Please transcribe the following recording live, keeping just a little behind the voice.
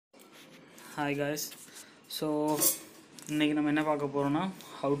Hi guys. So இன்னைக்கு நம்ம என்ன பார்க்க போறோம்னா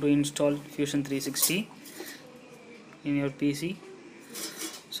how to install Fusion 360 in your PC.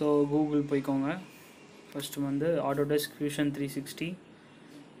 So Google போய்க்கோங்க. First வந்து Autodesk Fusion 360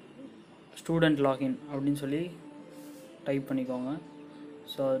 student login அப்படினு சொல்லி டைப் பண்ணிக்கோங்க.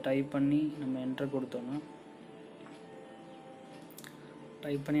 ஸோ டைப் பண்ணி நம்ம என்டர் கொடுத்தோம்னா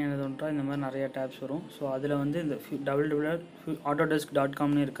டைப் பண்ணி என்ன பண்ணுறோம், இந்த மாதிரி நிறைய டேப்ஸ் வரும். ஸோ அதில் வந்து இந்த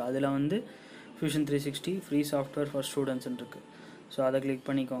www.autodesk.comனு இருக்குது. அதில் வந்து Fusion 360 ஃப்ரீ சாஃப்ட்வேர் ஃபார் ஸ்டூடெண்ட்ஸ்ன்னு இருக்குது. ஸோ அதை கிளிக்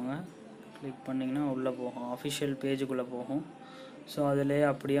பண்ணிக்கோங்க. கிளிக் பண்ணிங்கன்னா உள்ளே போகும், அஃபிஷியல் பேஜுக்குள்ளே போகும். ஸோ அதிலே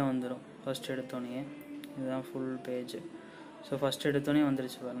அப்படியே வந்துடும். ஃபஸ்ட் எடுத்தோடனே இதுதான் ஃபுல் பேஜ். ஸோ ஃபஸ்ட் எடுத்தோடனே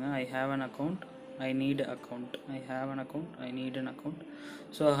வந்துருச்சு பாருங்கள். I have an account, I need account, I have an account, I need an account.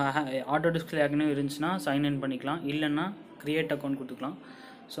 So ஆட்டோடெஸ்கில் ஏற்கனவே இருந்துச்சுன்னா சைன்இன் பண்ணிக்கலாம், இல்லைன்னா க்ரியேட் அக்கௌண்ட் கொடுத்துக்கலாம்.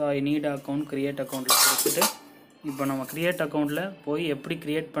 So I need account, create அக்கௌண்ட்டில் கொடுத்துட்டு இப்போ நம்ம க்ரியேட் அக்கௌண்ட்டில் போய் எப்படி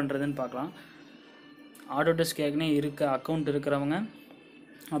க்ரியேட் பண்ணுறதுன்னு பார்க்கலாம். ஆட்டோடெஸ்க் ஏற்கனவே அக்கௌண்ட் இருக்கிறவங்க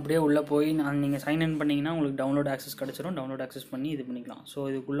அப்படியே உள்ளே போய் நீங்கள் சைன்இன் பண்ணிங்கன்னா உங்களுக்கு டவுன்லோட் ஆக்சஸ் கிடச்சிரும். டவுன்லோட் ஆக்சஸ் பண்ணி இது பண்ணிக்கலாம். ஸோ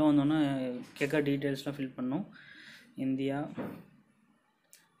இதுக்குள்ளே வந்தோன்னே கேட்க டீட்டெயில்ஸ்லாம் ஃபில் பண்ணணும். இந்தியா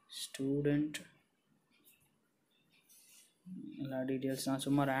ஸ்டூடெண்ட் எல்லா டீட்டெயில்ஸ் நான்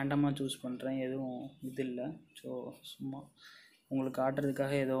சும்மா ரேண்டமாக சூஸ் பண்ணுறேன், எதுவும் இது இல்லை. ஸோ சும்மா உங்களுக்கு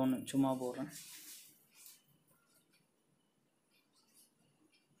காட்டுறதுக்காக ஏதோ ஒன்று சும்மா போடுறேன்.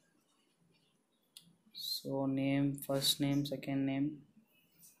 So name, first name, second name,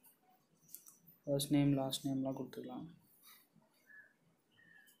 first name, last நேம்லாம் கொடுத்துக்கலாம்.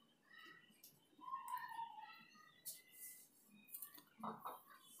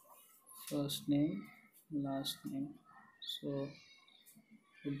 First name, last name. So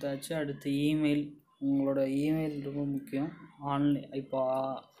கொடுத்தாச்சு. அடுத்து இமெயில், உங்களோட இமெயில் ரொம்ப முக்கியம். இப்போ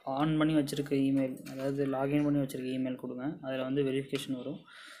ஆன் பண்ணி வச்சுருக்க இமெயில், அதாவது லாகின் பண்ணி வச்சுருக்க இமெயில் கொடுங்க. அதில் வந்து வெரிஃபிகேஷன் வரும்.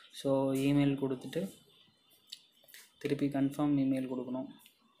 ஸோ இமெயில் கொடுத்துட்டு திருப்பி கன்ஃபார்ம் இமெயில் கொடுக்கணும்.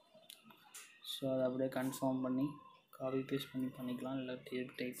 ஸோ அதை அப்படியே கன்ஃபார்ம் பண்ணி காப்பி பேஸ்ட் பண்ணிக்கலாம், இல்லை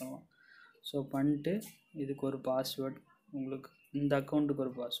டைப் பண்ணலாம். ஸோ பண்ணிட்டு இதுக்கு ஒரு பாஸ்வேர்ட், உங்களுக்கு இந்த அக்கௌண்ட்டுக்கு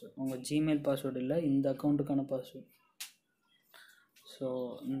ஒரு பாஸ்வேர்ட், உங்கள் ஜிமெயில் பாஸ்வேர்டு இல்லை, இந்த அக்கௌண்ட்டுக்கான பாஸ்வேர்ட். ஸோ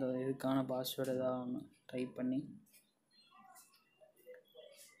இந்த இதுக்கான பாஸ்வேர்டு ஏதாவது ஒன்று டைப் பண்ணி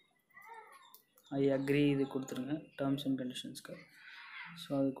ஐ அக்ரி இது கொடுத்துருங்க, டேர்ம்ஸ் அண்ட் கண்டிஷன்ஸ்க்கு. ஸோ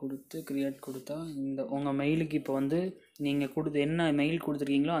அது கொடுத்து க்ரியேட் கொடுத்தா இந்த உங்கள் மெயிலுக்கு இப்போ வந்து நீங்கள் என்ன மெயில்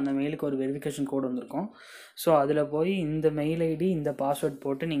கொடுத்துருக்கீங்களோ அந்த மெயிலுக்கு ஒரு வெரிஃபிகேஷன் கோடு வந்திருக்கும். ஸோ அதில் போய் இந்த மெயில் ஐடி, இந்த பாஸ்வேர்ட்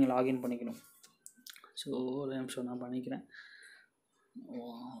போட்டு நீங்கள் லாகின் பண்ணிக்கணும். ஸோ ஒரு நிமிஷம் நான் பண்ணிக்கிறேன்.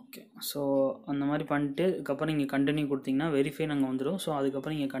 ஓகே. ஸோ அந்த மாதிரி பண்ணிட்டு அதுக்கப்புறம் நீங்கள் கண்டினியூ கொடுத்தீங்கன்னா வெரிஃபை நாங்கள் வந்துடும். ஸோ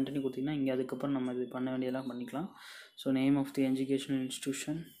அதுக்கப்புறம் நீங்கள் கண்டினியூ கொடுத்தீங்கன்னா இங்கே அதுக்கப்புறம் நம்ம இது பண்ண வேண்டியதெல்லாம் பண்ணிக்கலாம். So name of the educational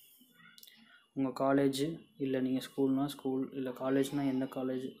institution, உங்கள் காலேஜு, இல்லை நீங்கள் ஸ்கூல்னால் ஸ்கூல், இல்லை காலேஜ்னால் எந்த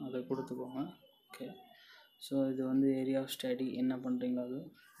காலேஜ் அதை கொடுத்துக்கோங்க. ஓகே. ஸோ இது வந்து ஏரியா ஆஃப் ஸ்டடி, என்ன பண்ணுறீங்களோ அது.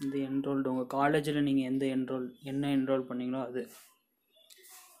 இந்த என்ரோல்டு, உங்கள் காலேஜில் நீங்கள் என்ன என்ரோல் பண்ணீங்களோ அது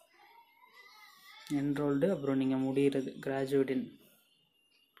என்ரோல்டு. அப்புறம் நீங்கள் முடிகிறது கிராஜுவேட் இன்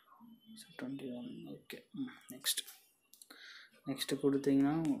 21. ஓகே. நெக்ஸ்ட்டு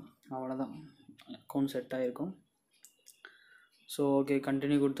கொடுத்தீங்கன்னா அவ்வளோதான், அக்கௌண்ட் செட் ஆகிருக்கும். ஸோ ஓகே,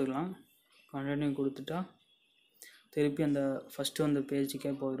 கண்டினியூ கொடுத்துக்கலாம். கண்டினியூ கொடுத்துட்டா திருப்பி அந்த ஃபஸ்ட்டு வந்த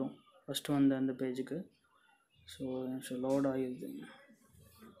பேஜுக்கே போயிடும், ஃபஸ்ட்டு வந்த அந்த பேஜுக்கு. ஸோ லோட் ஆகிடுது.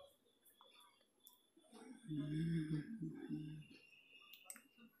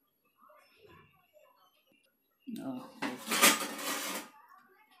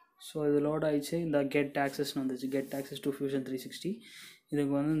 ஸோ இது லோட் ஆகிடுச்சு. இந்த கெட் ஆக்சஸ்னு வந்துச்சு, கெட் ஆக்சஸ் டு Fusion 360.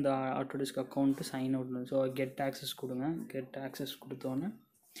 இதுக்கு வந்து இந்த Autodesk account sign out. So get access கொடுங்க. கெட் ஆக்சஸ் கொடுத்தோன்னே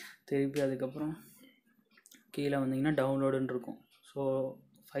திருப்பி அதுக்கப்புறம் கீழே வந்தீங்கன்னா டவுன்லோடுன்னு இருக்கும். ஸோ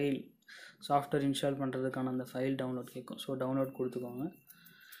ஃபைல், சாஃப்ட்வேர் இன்ஸ்டால் பண்ணுறதுக்கான அந்த ஃபைல் டவுன்லோட் கேட்கும். ஸோ டவுன்லோட் கொடுத்துக்கோங்க.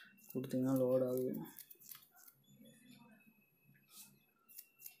 கொடுத்தீங்கன்னா லோட் ஆகும்.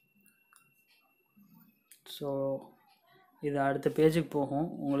 ஸோ இது அடுத்த பேஜுக்கு போகும்.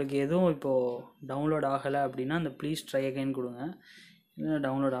 உங்களுக்கு எதுவும் இப்போது டவுன்லோட் ஆகலை அப்படின்னா அந்த ப்ளீஸ் ட்ரை அகைன் கொடுங்க, இல்லைன்னா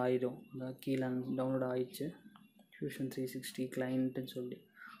டவுன்லோட் ஆகிடும். இந்த கீழே டவுன்லோட் ஆகிடுச்சு. Fusion 360 கிளைண்ட்டுன்னு சொல்லி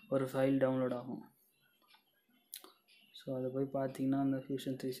ஒரு ஃபைல் டவுன்லோட் ஆகும். ஸோ அதை போய் பார்த்தீங்கன்னா அந்த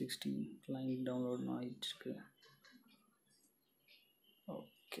Fusion 360 கிளைண்ட் டவுன்லோட்னு ஆகிடுச்சு.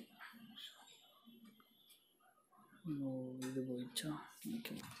 ஓகே. இது போயிடுச்சா?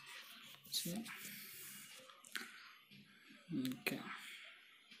 ஓகே. சரி. ஓகே.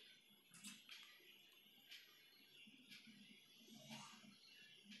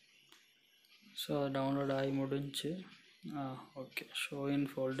 ஸோ டவுன்லோட் ஆகி முடிஞ்சு. ஓகே. ஷோ இன்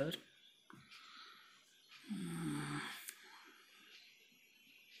ஃபோல்டர்.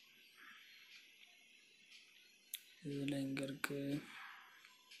 இதில் எங்கே இருக்குது,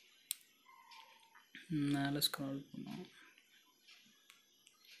 மேலே ஸ்க்ரால் பண்ணோம்.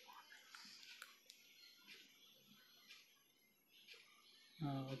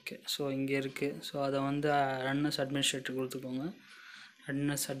 ஓகே, ஸோ இங்கே இருக்குது. ஸோ அதை வந்து ரன் அஸ் அட்மினிஸ்ட்ரேட்டர் கொடுத்துக்கோங்க.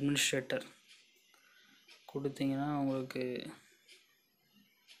 ரன் அஸ் அட்மினிஸ்ட்ரேட்டர் கொடுத்தீங்கன்னா உங்களுக்கு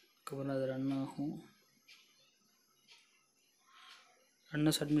அதுக்கப்புறம் அது ரன் ஆகும். ரன்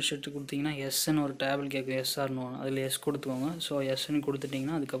அஸ் அட்மினிஸ்ட்ரேட்டர் கொடுத்தீங்கன்னா எஸ்ன்னு ஒரு டேபிள் கேட்கும், எஸ்ஆர்னு அதில் எஸ் கொடுத்துக்கோங்க. ஸோ எஸ்ன்னு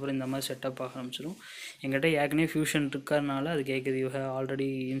கொடுத்துட்டிங்கன்னா அதுக்கப்புறம் இந்த மாதிரி செட்டப் ஆக ஆரம்பிச்சிடும். எங்கிட்ட ஏற்கனவே ஃபியூஷன் இருக்கிறதுனால அது கேட்குது, you have already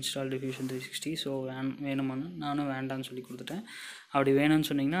installed fusion 360. So வேணுமான்னு நானும் வேண்டான்னு சொல்லி கொடுத்துட்டேன். அப்படி வேணும்னு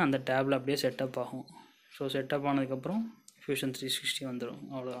சொன்னிங்கன்னா அந்த டேபில் அப்படியே செட்டப் ஆகும். ஸோ செட்டப் ஆனதுக்கப்புறம் ஃபியூஷன் 360 வந்துடும்.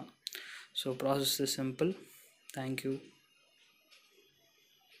 அவ்வளோதான். So process is simple. Thank you.